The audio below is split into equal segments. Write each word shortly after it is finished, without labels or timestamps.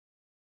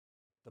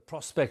The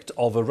prospect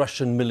of a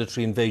Russian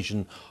military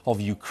invasion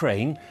of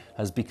Ukraine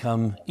has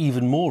become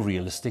even more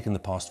realistic in the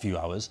past few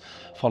hours,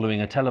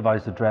 following a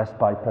televised address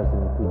by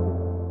President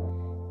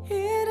Putin.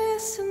 It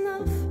is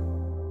enough.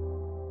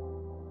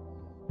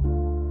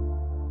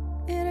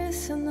 It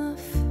is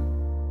enough.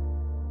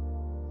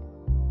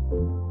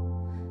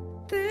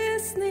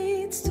 This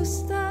needs to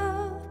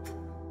stop.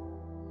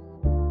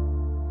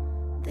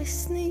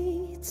 This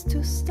needs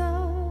to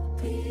stop.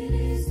 It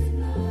is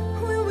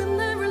enough. We will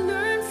never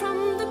learn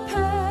from the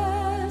past.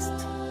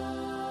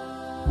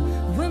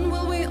 When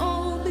will we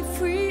all be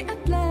free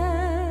at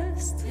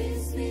last?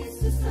 This needs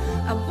to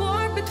stop. A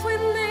war between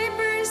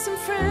neighbors and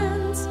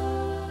friends.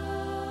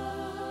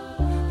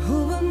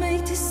 Who will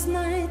make this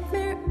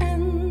nightmare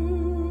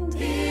end?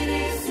 It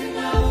is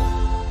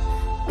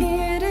enough.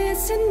 It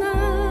is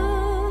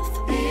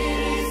enough.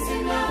 It is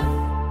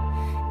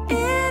enough.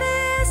 It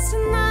is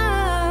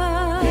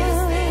enough. This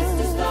needs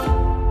to stop.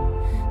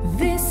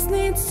 This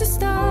needs to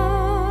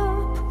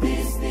stop.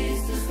 This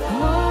needs to stop.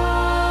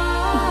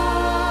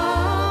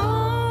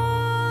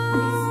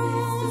 This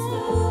needs to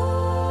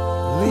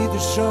stop. Lead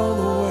the show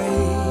the way.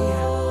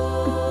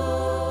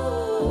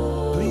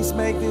 Please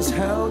make this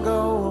hell go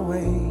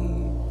away.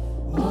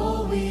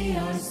 All we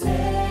are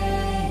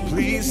saying,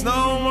 Please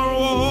no more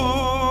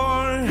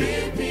war.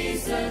 give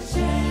peace a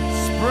chance.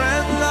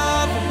 Spread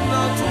love and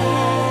not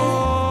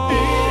war.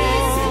 It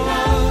is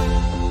enough.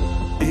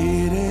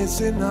 It is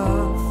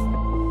enough.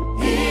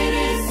 It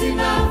is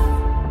enough.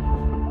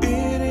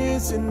 It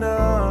is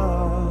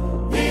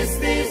enough. This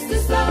needs to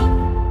stop.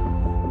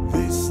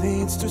 This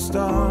needs to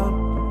stop.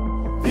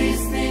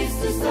 This needs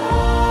to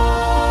stop.